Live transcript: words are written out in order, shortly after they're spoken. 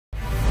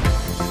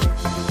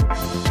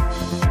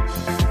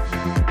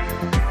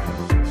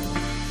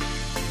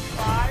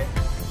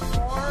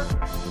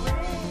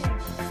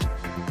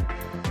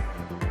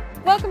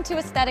Welcome to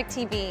Aesthetic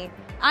TV.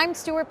 I'm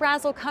Stuart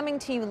Brazell, coming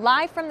to you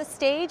live from the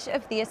stage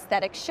of the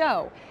Aesthetic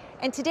Show.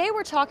 And today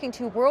we're talking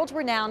to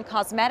world-renowned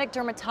cosmetic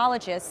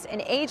dermatologist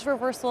and age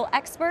reversal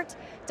expert,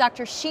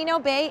 Dr.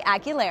 Shino Bay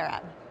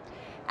Aguilera.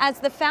 As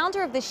the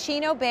founder of the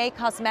Shino Bay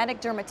Cosmetic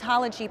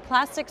Dermatology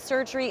Plastic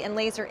Surgery and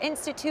Laser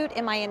Institute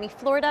in Miami,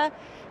 Florida,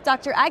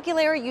 Dr.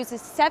 Aguilera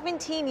uses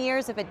 17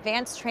 years of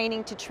advanced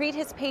training to treat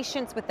his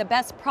patients with the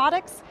best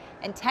products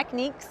and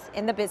techniques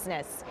in the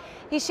business.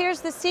 He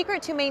shares the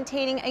secret to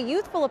maintaining a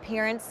youthful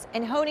appearance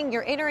and honing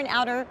your inner and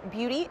outer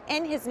beauty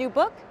in his new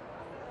book,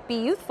 Be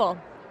Youthful.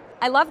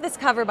 I love this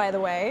cover, by the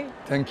way.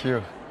 Thank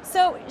you.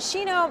 So,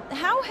 Shino,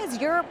 how has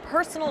your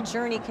personal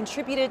journey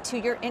contributed to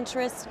your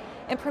interest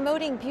in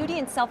promoting beauty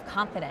and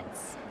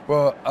self-confidence?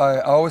 Well, I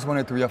always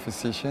wanted to be a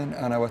physician,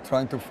 and I was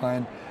trying to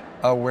find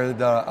a way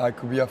that I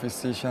could be a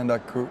physician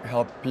that could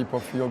help people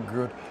feel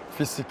good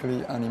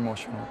physically and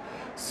emotionally.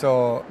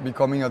 So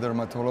becoming a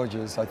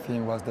dermatologist, I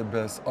think, was the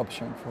best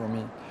option for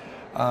me.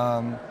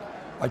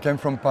 I came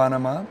from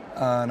Panama,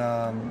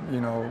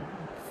 and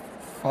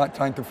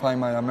trying to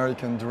find my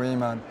American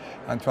dream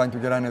and trying to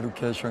get an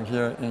education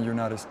here in the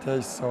United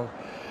States. So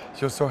it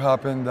just so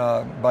happened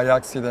that by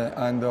accident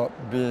I ended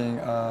up being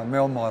a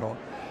male model.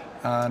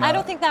 And, I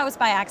don't think that was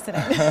by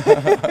accident.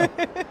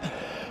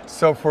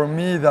 So for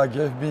me, that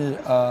gave me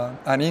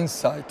an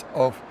insight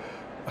of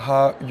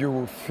how you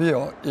would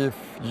feel if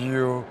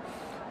you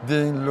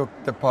didn't look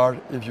the part,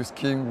 if your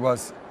skin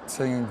was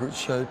staying in good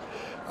shape.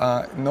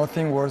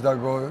 Nothing worse than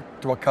go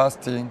to a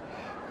casting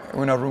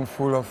in a room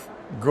full of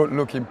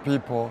good-looking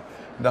people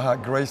that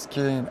had great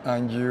skin,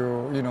 and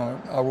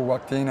I would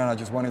walk in and I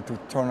just wanted to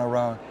turn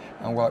around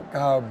and walk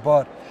out.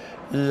 But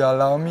it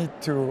allowed me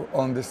to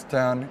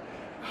understand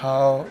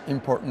how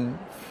important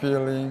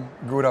feeling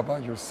good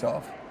about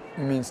yourself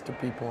means to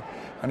people.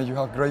 And if you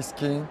have great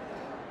skin,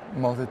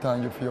 most of the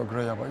time you feel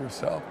great about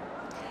yourself.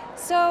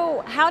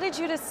 So how did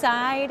you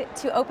decide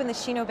to open the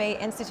Shino Bay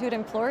Institute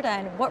in Florida,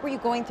 and what were you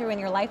going through in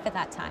your life at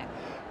that time?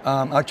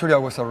 Actually, I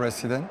was a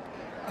resident.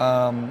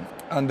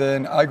 And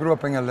then I grew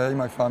up in LA.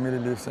 My family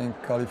lives in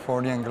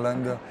California, in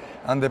Glendale.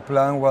 And the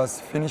plan was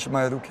finish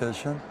my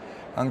education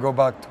and go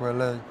back to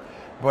LA.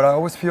 But I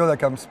always feel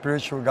like I'm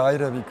spiritual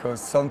guided,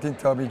 because something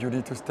tells me you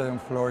need to stay in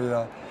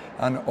Florida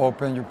and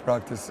open your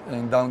practice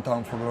in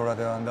downtown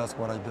Florida, and that's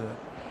what I did.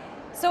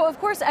 So of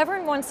course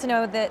everyone wants to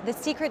know the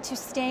secret to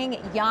staying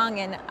young,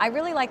 and I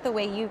really like the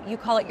way you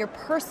call it your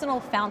personal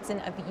fountain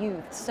of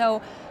youth.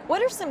 So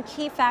what are some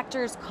key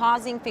factors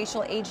causing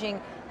facial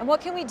aging, and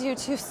what can we do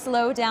to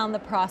slow down the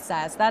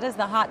process? That is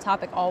the hot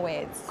topic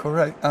always.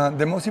 Correct.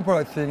 The most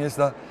important thing is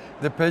that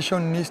the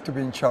patient needs to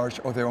be in charge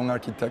of their own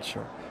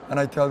architecture. And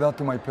I tell that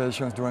to my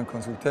patients during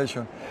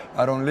consultation.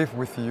 I don't live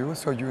with you,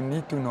 so you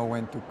need to know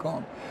when to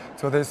come.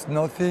 So there's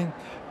nothing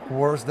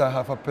worse than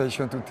have a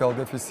patient to tell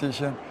the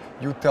physician,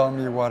 you tell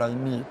me what I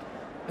need,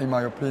 in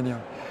my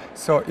opinion.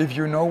 So if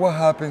you know what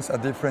happens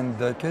at different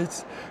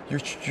decades, you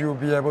should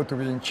be able to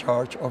be in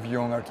charge of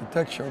your own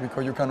architecture,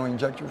 because you cannot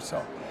inject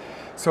yourself.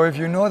 So if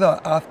you know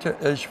that after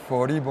age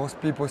 40, most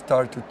people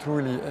start to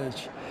truly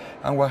age.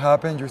 And what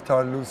happens, you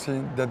start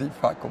losing the deep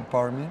fat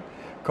compartment,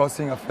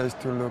 causing a face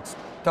to look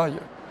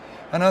tired.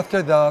 And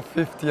after that,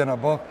 50 and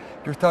above,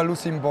 you start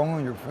losing bone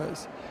on your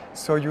face.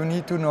 So you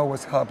need to know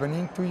what's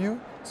happening to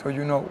you, so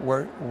you know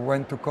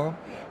when to come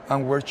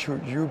and where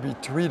should you be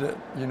treated,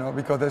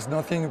 because there's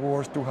nothing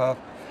worse to have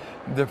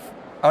the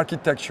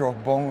architecture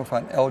of bone of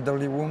an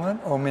elderly woman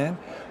or man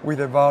with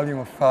the volume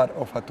of fat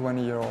of a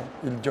 20-year-old.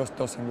 It just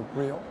doesn't look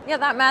real. Yeah,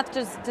 that math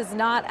just does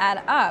not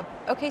add up.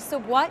 Okay, so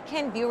what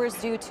can viewers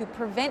do to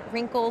prevent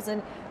wrinkles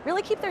and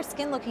really keep their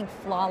skin looking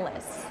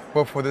flawless?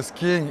 Well, for the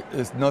skin,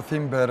 it's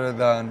nothing better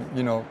than,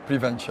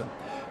 prevention.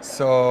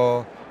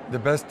 So the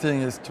best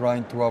thing is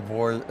trying to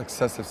avoid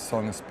excessive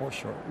sun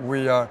exposure.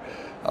 We are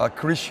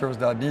creatures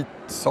that need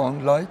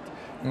sunlight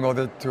in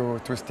order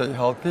to stay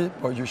healthy,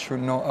 but you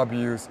should not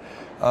abuse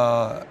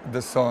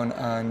the sun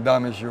and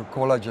damage your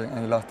collagen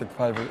and elastic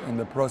fiber in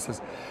the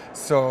process.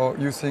 So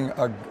using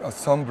a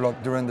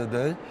sunblock during the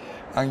day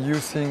and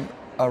using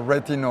a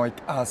retinoic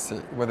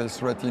acid, whether it's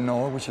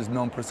retinol, which is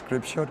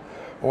non-prescription,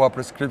 or a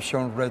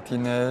prescription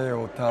Retin-A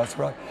or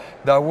Tazrac,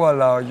 that will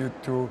allow you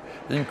to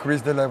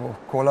increase the level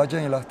of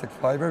collagen, elastic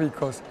fiber,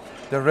 because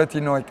the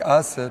retinoic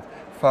acid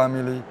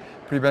family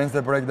prevents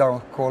the breakdown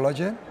of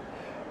collagen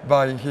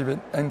by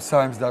inhibiting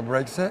enzymes that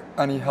breaks it,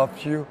 and it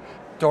helps you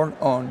turn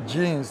on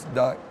genes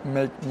that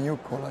make new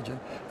collagen.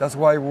 That's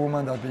why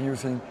women that have been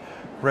using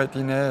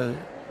Retin-A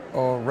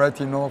or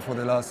retinol for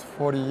the last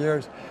 40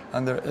 years,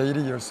 and they're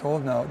 80 years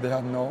old now, they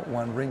have no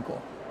one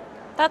wrinkle.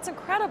 That's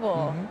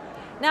incredible.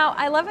 Mm-hmm. Now,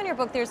 I love in your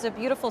book, there's a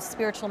beautiful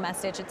spiritual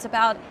message. It's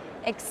about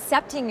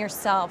accepting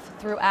yourself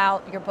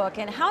throughout your book.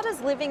 And how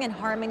does living in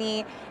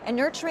harmony and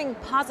nurturing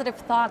positive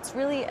thoughts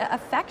really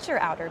affect your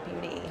outer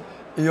beauty?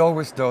 It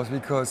always does,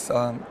 because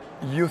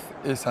youth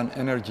is an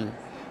energy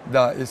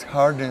that is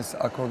harnessed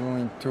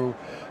according to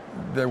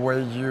the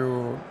way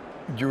you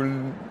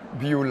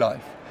view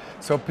life.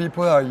 So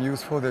people are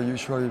useful, they're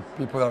usually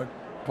people that are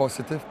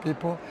positive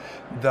people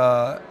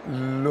that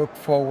look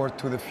forward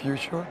to the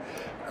future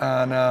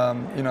and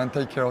and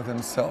take care of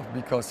themselves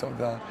because of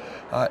that.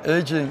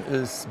 Aging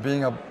is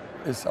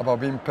is about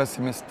being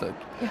pessimistic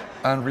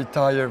and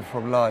retired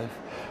from life.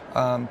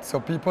 So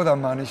people that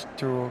manage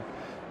to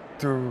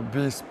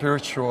be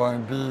spiritual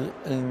and be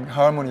in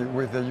harmony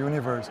with the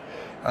universe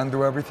and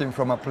do everything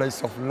from a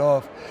place of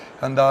love,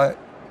 and that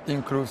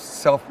includes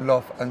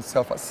self-love and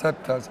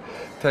self-acceptance,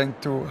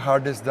 tend to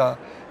harness the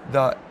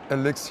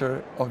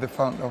elixir of the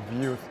fountain of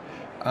youth.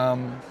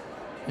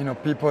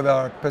 People that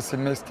are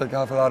pessimistic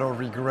have a lot of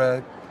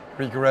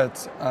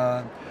regrets,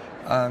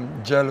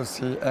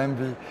 jealousy,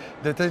 envy.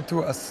 They tend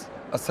to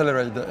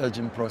accelerate the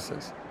aging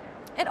process.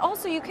 And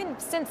also you can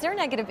sense their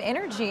negative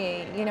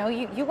energy,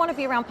 you want to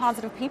be around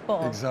positive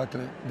people.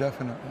 Exactly,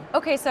 definitely.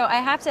 Okay, so I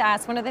have to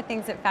ask, one of the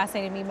things that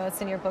fascinated me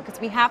most in your book is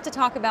we have to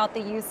talk about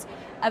the use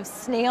of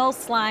snail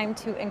slime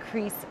to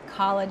increase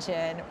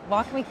collagen.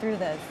 Walk me through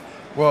this.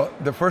 Well,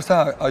 the first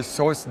time I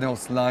saw snail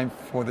slime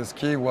for the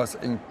skin was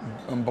in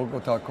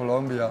Bogota,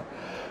 Colombia.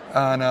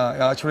 And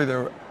actually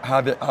they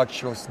had the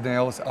actual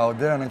snails out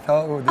there, and I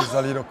thought, oh, this is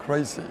a little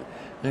crazy.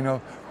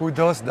 Who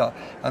does that?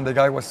 And the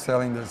guy was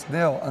selling the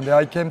snail. And then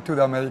I came to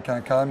the American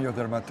Academy of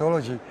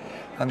Dermatology,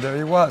 and there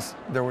it was.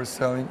 They were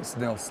selling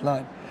snail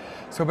slime.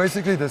 So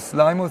basically, the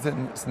slime of the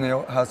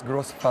snail has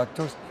growth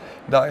factors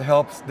that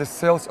helps the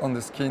cells on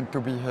the skin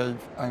to behave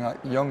and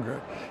act younger,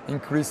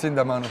 increasing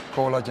the amount of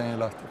collagen and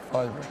elastic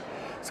fiber.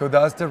 So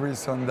that's the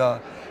reason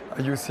that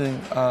using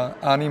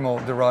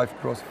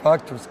animal-derived growth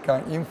factors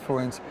can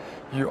influence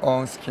your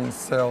own skin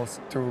cells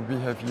to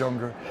behave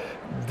younger.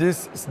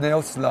 This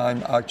snail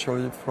slime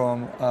actually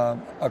from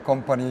a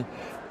company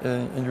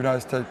in the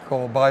United States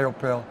called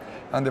Biopel,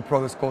 and the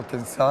product is called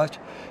Tensage.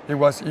 It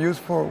was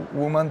used for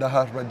women that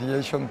had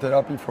radiation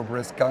therapy for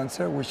breast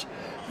cancer, which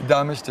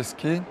damaged the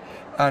skin,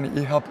 and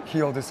it helped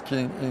heal the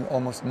skin in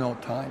almost no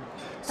time.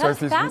 That's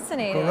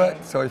fascinating.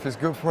 Correct. So if it's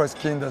good for a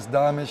skin that's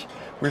damaged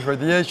with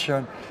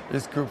radiation,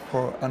 it's good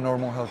for a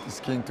normal, healthy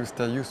skin to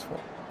stay useful.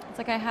 It's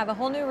like I have a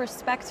whole new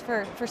respect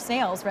for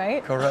snails,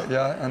 right? Correct,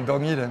 yeah, and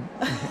don't eat them.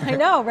 I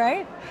know,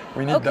 right?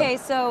 We need Okay,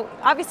 them. so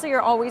obviously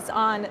you're always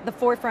on the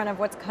forefront of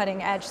what's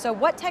cutting edge. So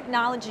what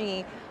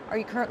technology are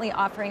you currently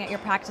offering at your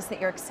practice that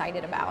you're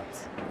excited about?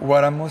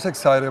 What I'm most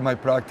excited in my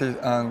practice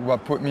and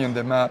what put me on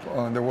the map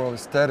on the world of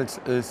aesthetics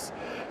is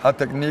a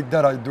technique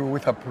that I do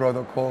with a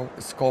product called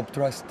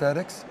Sculptra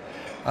Aesthetics.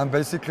 And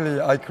basically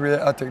I create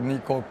a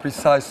technique called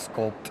Precise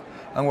Sculpt.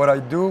 And what I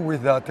do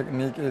with that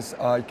technique is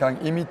I can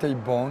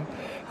imitate bone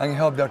and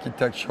help the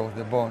architecture of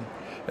the bone.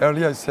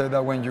 Earlier I said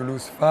that when you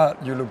lose fat,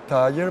 you look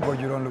tired, but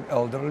you don't look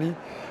elderly.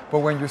 But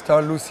when you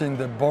start losing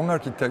the bone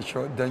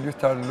architecture, then you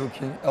start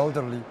looking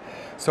elderly.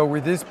 So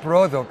with this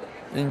product,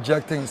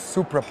 injecting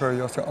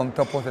supraperiosteum on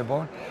top of the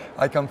bone,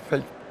 I can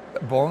fake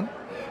bone,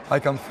 I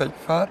can fake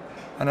fat,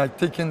 and I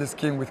thicken the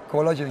skin with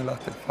collagen and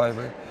elastic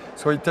fiber.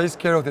 So it takes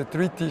care of the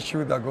three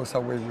tissues that goes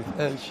away with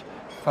age: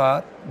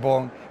 fat,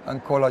 bone,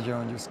 and collagen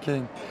on your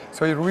skin.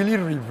 So it really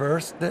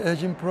reverses the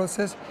aging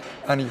process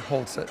and it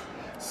holds it.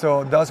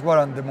 So that's what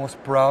I'm the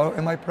most proud of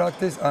in my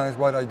practice, and it's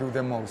what I do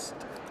the most.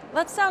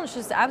 That sounds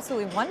just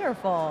absolutely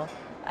wonderful.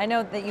 I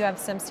know that you have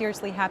some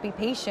seriously happy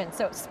patients.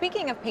 So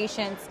speaking of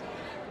patients,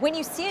 when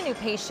you see a new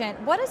patient,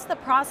 what is the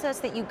process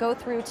that you go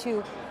through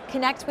to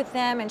connect with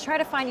them and try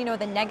to find,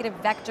 the negative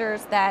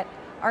vectors that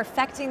are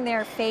affecting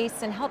their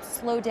face and help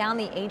slow down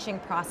the aging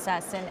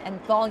process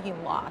and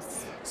volume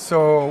loss?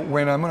 So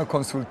when I'm on a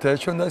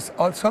consultation, there's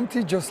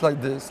something just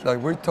like this. Like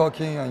we're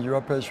talking and you're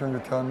a patient, you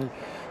tell me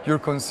you're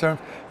concerned.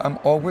 I'm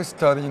always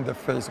studying the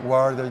face. What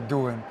are they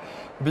doing?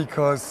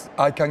 Because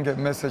I can get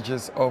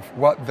messages of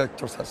what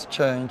vectors has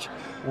changed,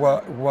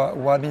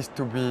 what needs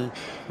to be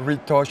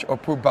retouched or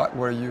put back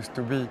where it used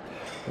to be.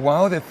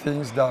 One of the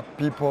things that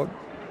people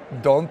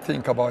don't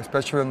think about,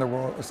 especially in the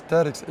world of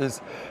aesthetics,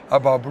 is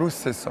about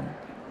bruxism,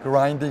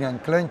 grinding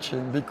and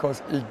clenching,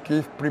 because it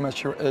gives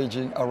premature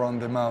aging around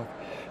the mouth.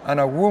 And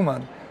a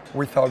woman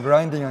without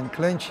grinding and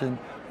clenching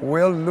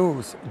will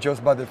lose,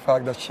 just by the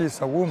fact that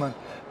she's a woman,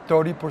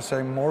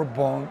 30% more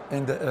bone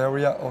in the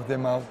area of the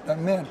mouth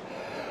than men.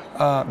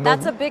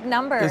 That's a big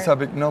number. It's a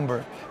big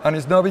number. And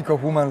it's not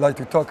because women like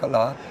to talk a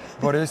lot,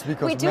 but it's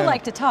because we do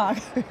like to talk.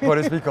 But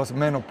it's because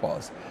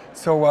menopause.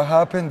 So what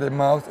happened, the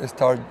mouth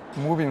starts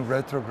moving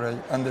retrograde,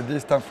 and the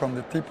distance from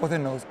the tip of the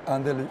nose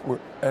and the lip will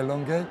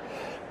elongate.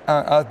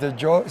 And as the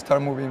jaw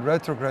starts moving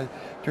retrograde,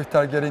 you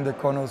start getting the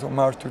corners of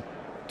mouth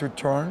to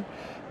turn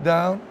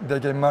down. They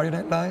get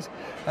marionette lines,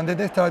 and then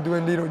they start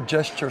doing little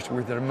gestures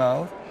with their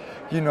mouth.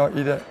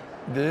 Either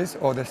this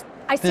or the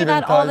I see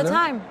that all the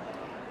time.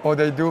 Or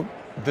they do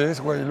this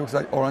where it looks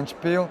like orange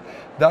peel.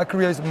 That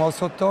creates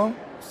muscle tone,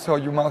 so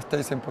your mouth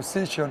stays in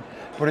position,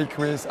 but it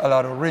creates a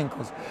lot of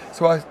wrinkles.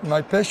 So as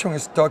my patient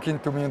is talking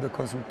to me in the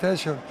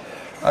consultation,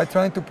 I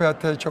try to pay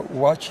attention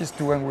what she's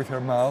doing with her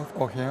mouth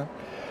or him,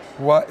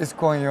 what is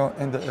going on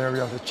in the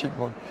area of the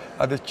cheekbone.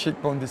 Are the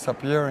cheekbone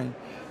disappearing?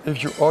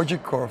 If your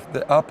ogive curve,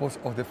 the apples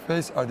of the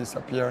face are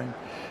disappearing.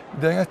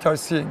 Then I start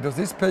seeing, does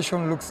this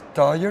patient look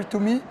tired to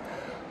me?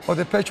 or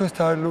the patient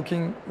started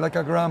looking like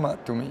a grandma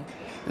to me.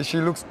 If she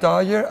looks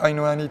tired, I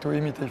know I need to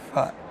imitate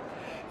fat.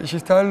 If she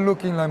started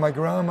looking like my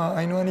grandma,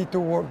 I know I need to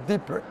work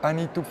deeper. I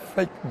need to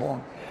fake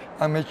bone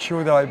and make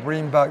sure that I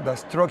bring back the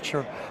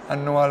structure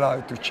and not allow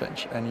it to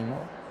change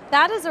anymore.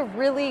 That is a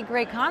really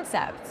great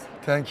concept.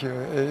 Thank you.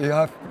 It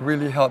has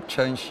really helped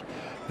change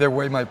the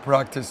way my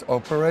practice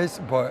operates,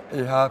 but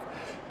it has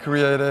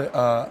created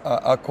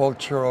a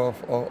culture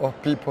of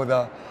people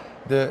that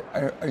they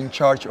are in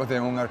charge of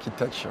their own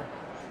architecture.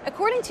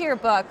 According to your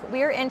book,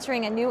 we are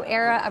entering a new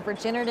era of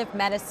regenerative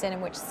medicine in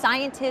which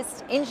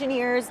scientists,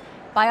 engineers,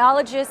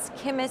 biologists,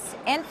 chemists,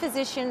 and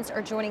physicians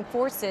are joining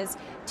forces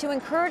to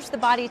encourage the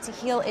body to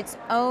heal its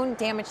own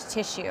damaged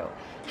tissue.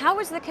 How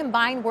has the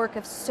combined work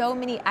of so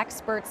many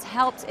experts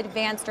helped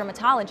advance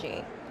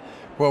dermatology?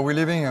 Well, we're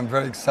living in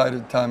very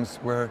exciting times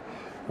where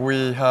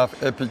we have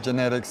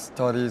epigenetic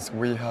studies,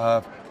 we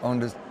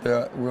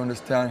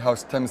understand how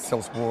stem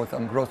cells work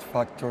and growth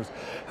factors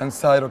and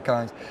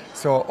cytokines.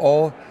 So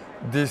all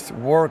this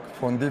work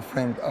from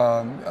different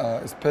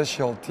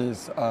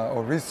specialties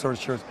or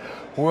researchers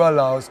will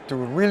allow us to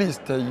really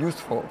stay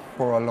useful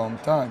for a long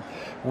time.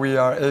 We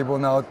are able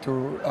now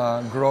to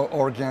grow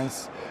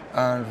organs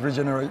and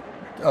regenerate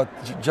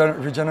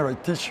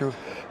tissue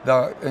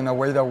that in a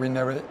way that we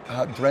never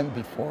had dreamt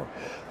before.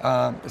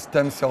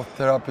 Stem cell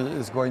therapy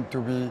is going to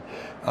be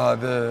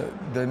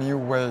the new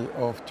way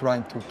of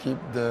trying to keep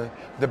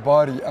the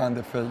body and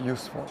the face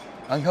useful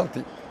and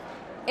healthy.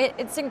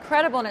 It's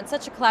incredible, and it's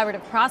such a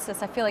collaborative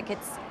process. I feel like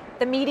it's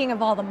the meeting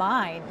of all the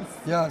minds.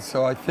 Yeah,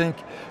 so I think,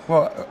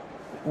 well,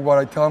 what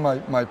I tell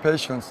my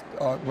patients,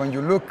 when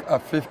you look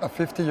at a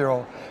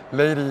 50-year-old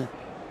lady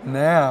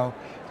now,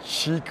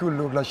 she could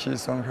look like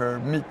she's on her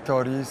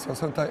mid-30s or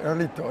sometimes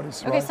early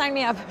 30s, Okay, right? sign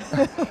me up.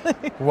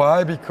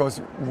 Why?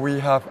 Because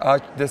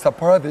there's a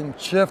paradigm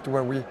shift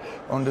where we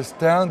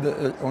understand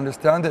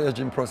the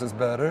aging process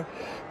better.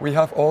 We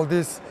have all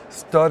these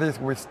studies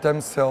with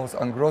stem cells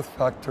and growth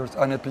factors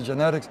and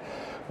epigenetics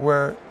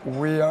where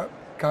we are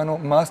kind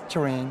of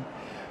mastering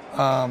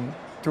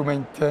to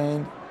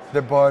maintain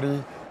the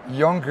body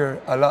younger,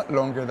 a lot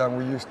longer than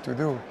we used to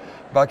do.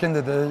 Back in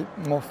the day,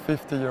 most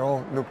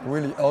 50-year-olds looked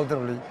really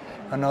elderly,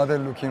 and now they're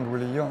looking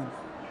really young.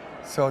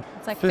 So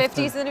it's like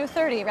 50 is the new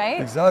 30, right?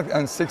 Exactly,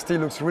 and 60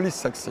 looks really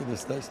sexy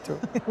these days too.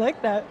 I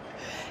like that.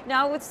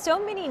 Now, with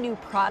so many new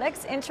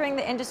products entering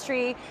the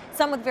industry,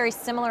 some with very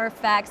similar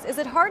effects, is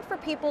it hard for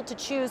people to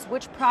choose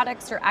which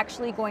products are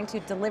actually going to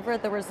deliver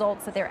the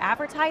results that they're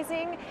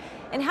advertising?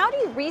 And how do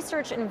you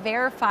research and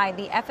verify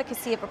the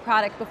efficacy of a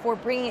product before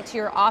bringing it to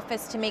your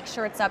office to make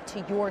sure it's up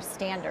to your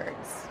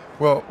standards?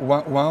 Well,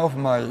 one of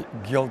my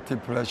guilty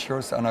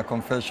pleasures and a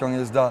confession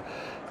is that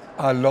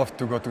I love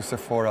to go to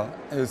Sephora.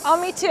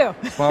 Me too.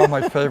 It's one of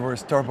my favorite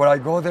stores, but I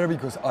go there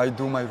because I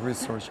do my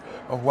research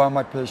of what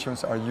my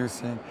patients are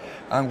using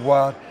and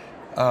what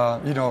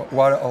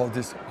all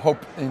these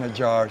hope in a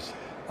jars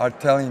are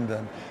telling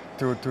them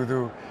to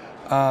do.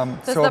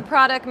 Does the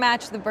product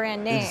match the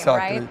brand name,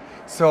 exactly. Right?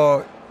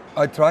 So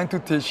I try to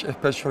teach,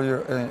 especially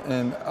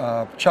in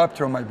a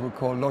chapter of my book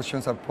called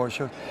Lotions and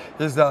Potions,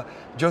 is that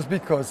just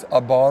because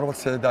a bottle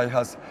says that it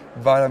has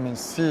vitamin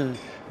C,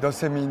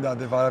 doesn't mean that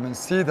the vitamin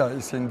C that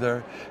is in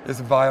there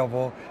is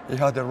viable, it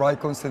has the right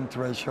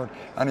concentration,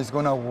 and it's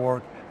going to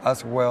work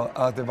as well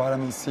as the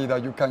vitamin C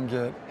that you can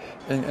get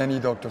in any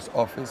doctor's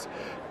office.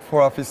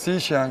 For a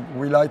physician,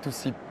 we like to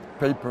see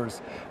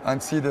papers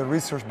and see the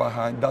research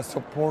behind that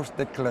supports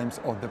the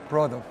claims of the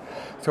product.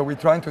 So we're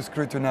trying to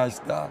scrutinize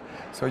that.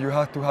 So you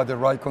have to have the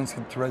right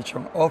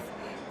concentration of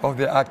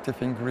the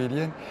active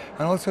ingredient,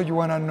 and also you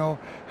want to know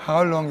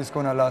how long it's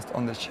going to last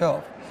on the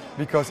shelf.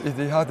 Because if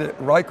they have the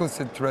right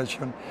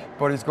concentration,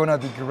 but it's going to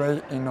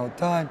degrade in no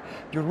time,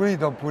 you really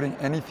don't putting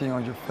anything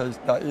on your face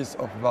that is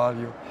of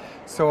value.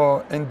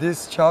 So in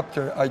this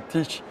chapter, I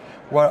teach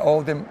what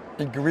all the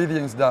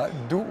ingredients that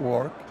do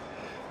work,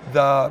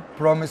 that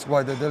promise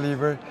what they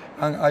deliver,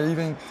 and I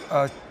even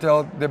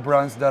tell the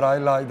brands that I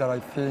like, that I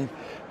think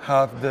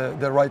have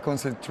the right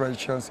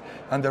concentrations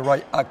and the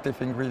right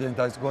active ingredient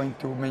that's going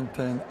to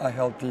maintain a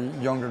healthy,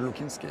 younger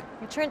looking skin.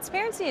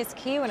 Transparency is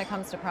key when it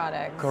comes to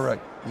products.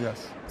 Correct,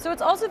 yes. So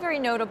it's also very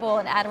notable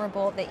and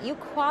admirable that you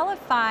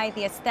qualify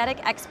the aesthetic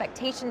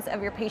expectations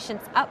of your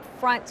patients up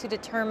front to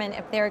determine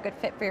if they're a good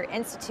fit for your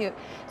institute.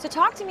 So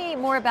talk to me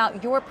more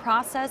about your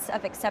process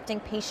of accepting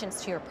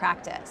patients to your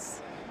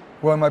practice.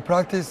 Well, in my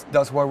practice,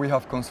 that's why we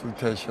have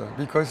consultation,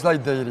 because it's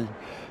like dating.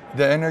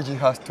 The energy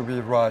has to be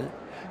right.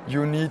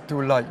 You need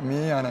to like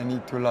me, and I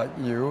need to like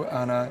you,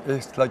 and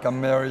it's like a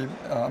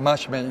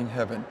match made in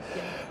heaven.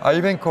 I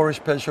even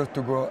encourage patients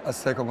to go a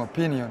second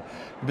opinion,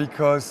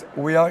 because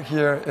we are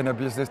here in a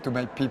business to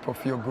make people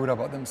feel good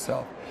about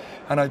themselves.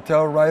 And I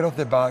tell right off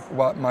the bat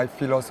what my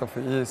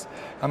philosophy is.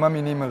 I'm a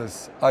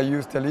minimalist. I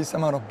use the least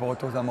amount of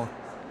bottles. I'm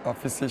a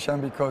physician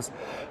because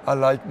I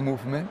like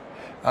movement.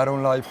 I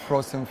don't like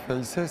frozen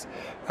faces,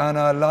 and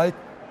I like,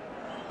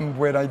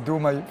 when I do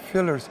my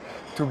fillers,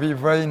 to be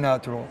very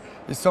natural.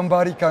 If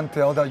somebody can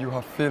tell that you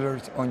have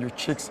fillers on your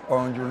cheeks or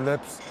on your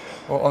lips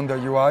or under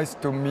your eyes,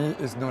 to me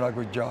it's not a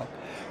good job.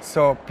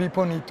 So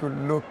people need to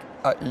look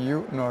at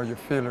you, not your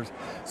fillers.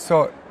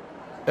 So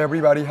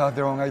everybody has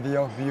their own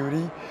idea of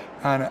beauty,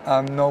 and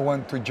I'm no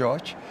one to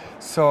judge.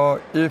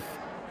 So if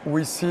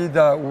we see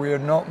that we're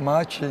not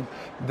matching,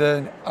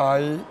 then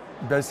I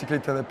basically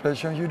tell the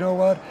patient, you know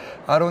what,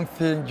 I don't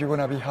think you're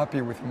gonna be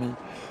happy with me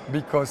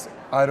because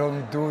I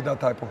don't do that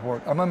type of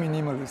work. I'm a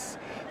minimalist.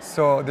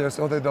 So there's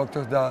other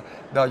doctors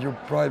that you'll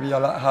probably be a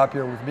lot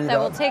happier with me. That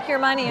will take your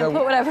money and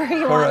put whatever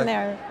you want in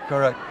there.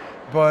 Correct.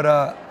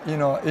 But you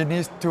know,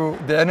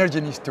 the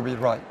energy needs to be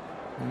right.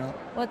 You know?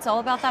 Well, it's all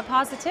about that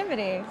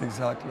positivity.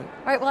 Exactly.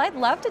 All right, well, I'd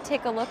love to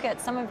take a look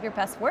at some of your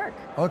best work.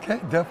 Okay,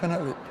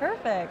 definitely.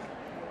 Perfect.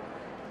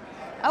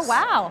 Oh,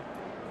 wow.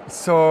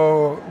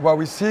 So what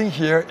we're seeing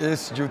here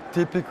is your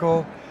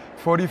typical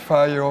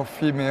 45-year-old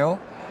female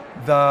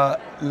that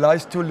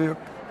likes to look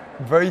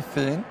very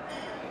thin.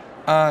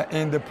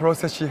 In the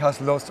process, she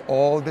has lost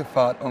all the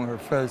fat on her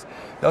face.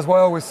 That's why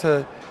I always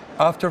say,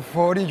 after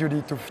 40, you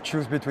need to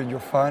choose between your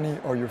fanny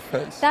or your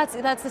face. That's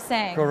the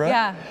saying. Correct?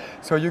 Yeah.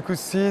 So you could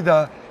see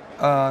that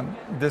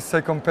the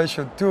second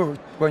patient too,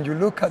 when you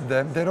look at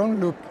them, they don't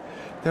look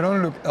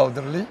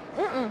elderly.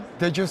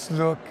 They just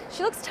look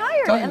She looks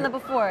tired in the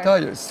before.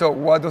 Tired. So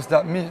what does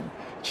that mean?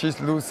 She's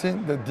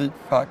losing the deep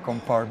fat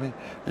compartment.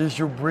 If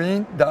you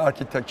bring the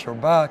architecture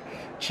back,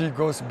 she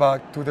goes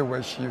back to the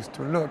way she used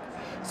to look.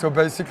 So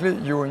basically,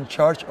 you're in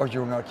charge of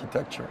your own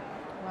architecture.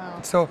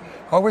 Wow. So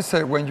I always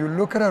say, when you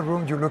look at a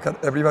room, you look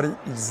at everybody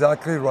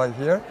exactly right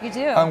here. You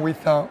do. And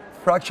within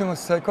fraction of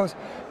seconds,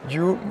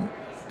 you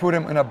put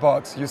them in a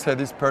box. You say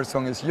this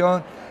person is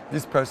young,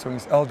 this person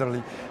is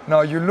elderly.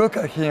 Now you look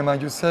at him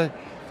and you say,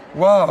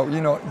 wow, you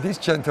know, this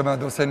gentleman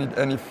doesn't need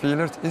any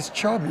fillers. He's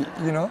chubby,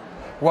 you know.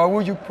 Why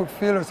would you put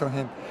fillers on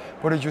him?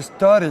 But if you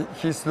study,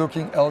 he's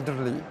looking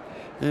elderly.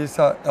 He's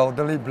an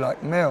elderly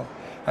black male.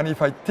 And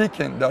if I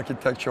thicken the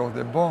architecture of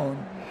the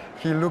bone,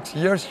 he looks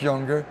years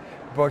younger,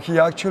 but he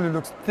actually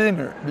looks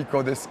thinner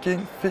because the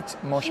skin fits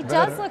much better.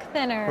 He does look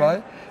thinner.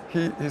 Right?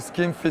 His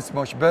skin fits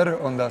much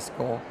better on that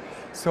skull.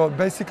 So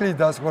basically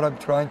that's what I'm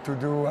trying to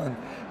do and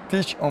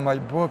teach on my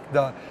book,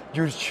 that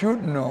you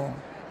should know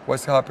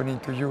what's happening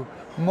to you.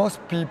 Most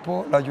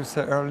people, like you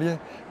said earlier,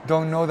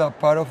 don't know that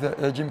part of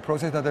the aging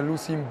process, that they're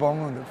losing bone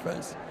on their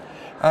face.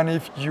 And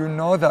if you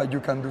know that you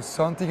can do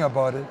something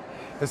about it,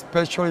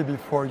 especially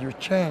before you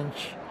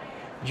change,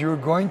 you're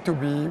going to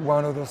be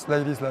one of those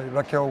ladies like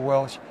Raquel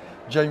Welch,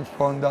 Jane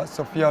Fonda,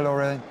 Sophia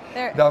Loren,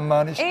 that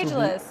managed to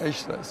be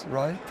ageless,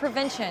 right?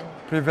 Prevention.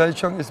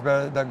 Prevention is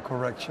better than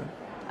correction.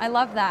 I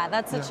love that.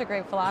 That's such a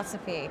great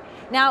philosophy.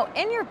 Now,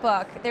 in your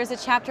book, there's a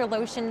chapter,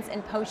 Lotions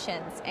and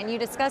Potions, and you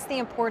discuss the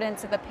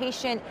importance of a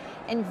patient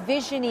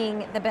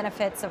envisioning the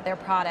benefits of their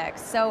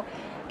products. So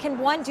can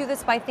one do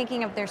this by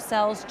thinking of their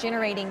cells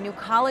generating new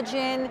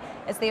collagen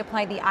as they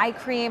apply the eye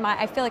cream?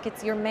 I feel like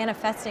you're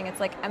manifesting. It's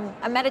like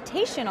a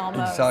meditation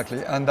almost.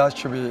 Exactly, and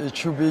it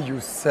should be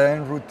your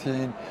Zen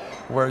routine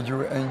where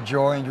you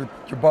enjoy,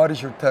 your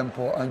body's your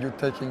temple and you're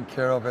taking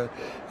care of it.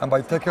 And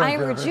by taking care of it,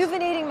 I am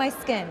rejuvenating my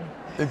skin.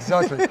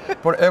 Exactly.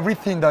 But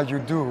everything that you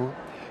do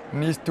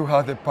needs to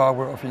have the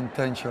power of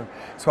intention.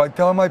 So I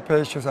tell my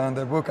patients, and in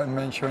the book I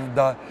mentioned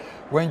that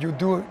when you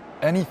do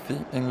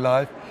anything in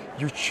life,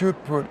 you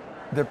should put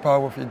the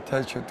power of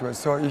intention to it.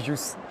 So if you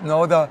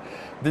know that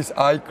this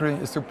eye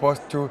cream is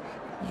supposed to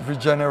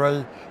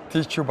regenerate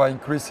tissue by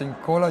increasing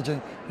collagen,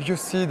 you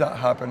just see that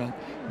happening.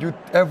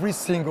 Every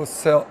single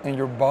cell in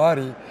your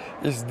body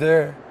is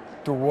there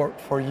to work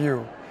for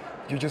you.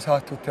 You just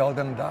have to tell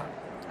them that.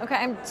 Okay,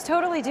 I'm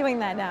totally doing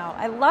that now.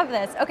 I love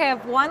this. Okay, I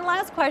have one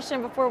last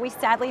question before we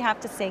sadly have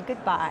to say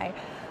goodbye.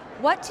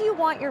 What do you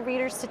want your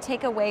readers to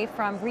take away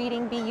from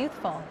reading Be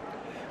Youthful?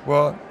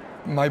 Well,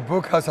 my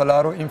book has a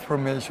lot of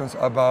information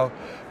about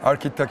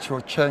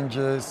architectural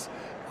changes,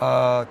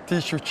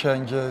 tissue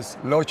changes,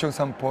 lotions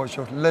and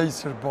potions,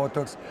 laser,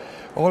 Botox.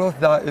 All of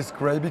that is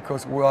great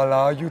because it will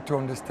allow you to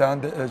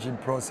understand the aging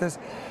process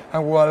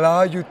and will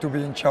allow you to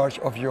be in charge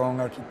of your own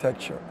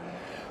architecture.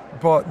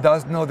 But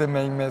that's not the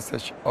main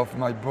message of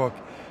my book.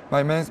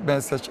 My main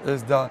message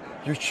is that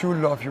you should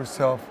love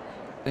yourself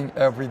in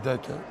every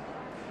decade.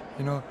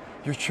 You know,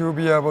 you should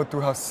be able to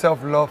have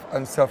self-love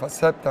and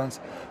self-acceptance,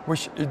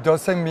 which it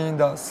doesn't mean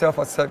that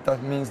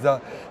self-acceptance means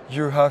that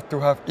you have to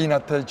have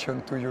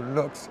inattention to your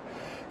looks.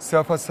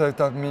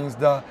 Self-acceptance means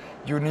that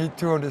you need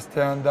to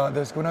understand that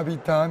there's going to be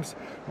times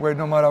where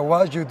no matter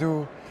what you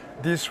do,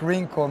 this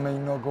wrinkle may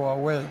not go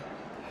away.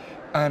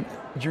 And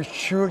you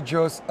should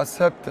just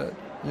accept it,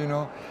 you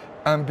know,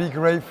 and be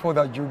grateful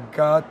that you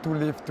got to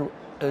live to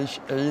age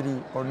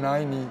 80 or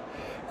 90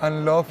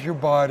 and love your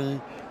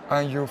body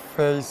and your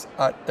face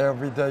at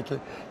every decade.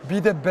 Be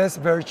the best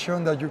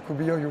version that you could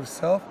be of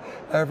yourself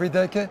every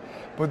decade,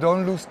 but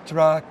don't lose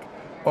track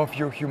of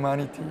your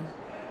humanity.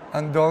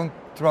 And don't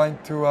try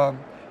to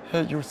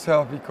hate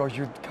yourself because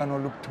you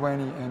cannot look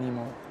 20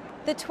 anymore.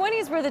 The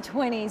 20s were the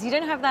 20s. You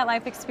didn't have that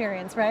life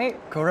experience, right?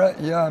 Correct,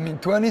 yeah. I mean,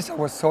 20s I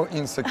was so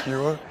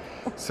insecure.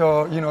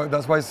 So, you know,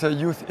 that's why I say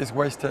youth is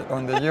wasted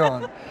on the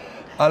young.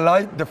 I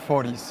like the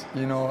 40s.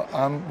 You know,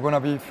 I'm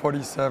gonna be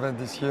 47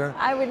 this year.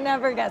 I would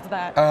never guess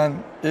that.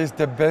 And it's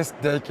the best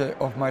decade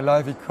of my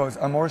life because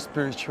I'm more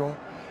spiritual.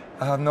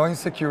 I have no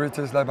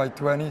insecurities like my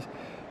 20s.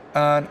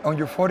 And on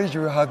your 40s,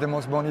 you have the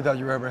most money that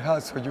you ever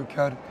had. So you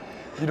can,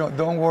 you know,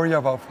 don't worry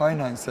about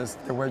finances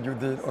the way you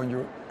did on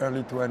your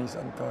early 20s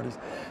and 30s.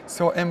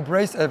 So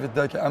embrace every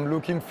decade. I'm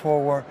looking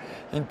forward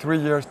in 3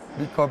 years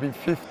becoming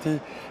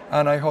 50.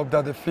 And I hope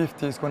that the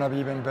 50 is going to be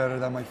even better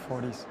than my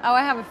 40s. Oh,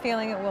 I have a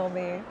feeling it will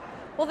be.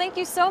 Well, thank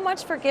you so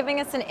much for giving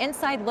us an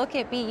inside look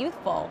at Be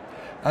Youthful.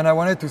 And I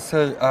wanted to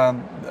say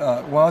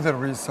one of the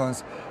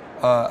reasons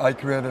I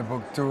created a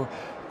book too,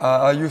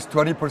 I used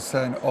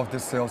 20% of the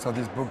sales of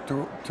this book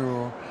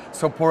to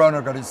support an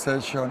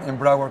organization in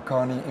Broward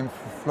County in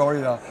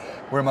Florida,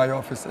 where my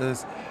office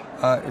is.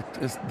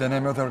 The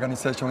name of the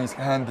organization is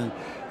Handy.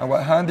 And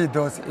what Handy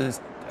does is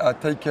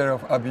take care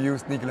of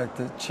abused,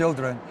 neglected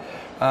children.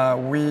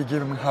 We give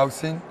them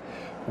housing,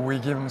 we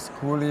give them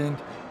schooling,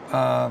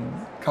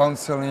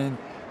 counseling,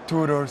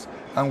 tutors,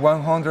 and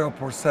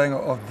 100%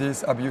 of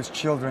these abused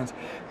children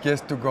gets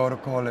to go to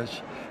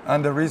college.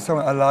 And the reason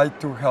I like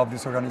to help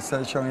this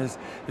organization is,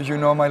 if you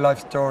know my life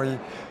story,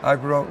 I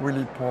grew up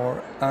really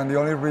poor, and the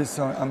only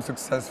reason I'm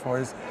successful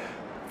is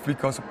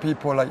because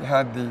people like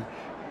Handy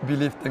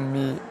believed in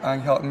me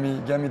and helped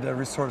me, gave me the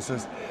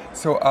resources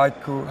so I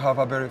could have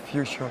a better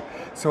future.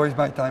 So it's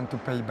my time to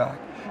pay back.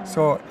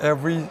 So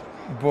every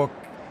book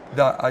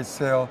that I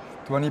sell,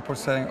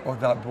 20% of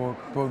that book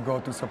will go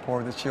to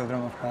support the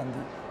children of Handy.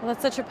 Well,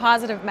 that's such a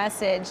positive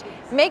message.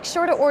 Make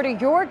sure to order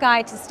your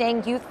guide to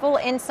staying youthful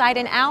inside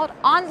and out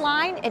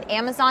online at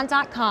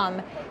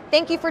Amazon.com.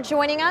 Thank you for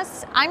joining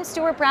us. I'm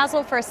Stuart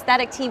Brazell for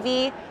Aesthetic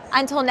TV.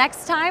 Until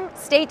next time,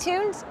 stay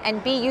tuned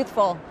and be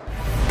youthful.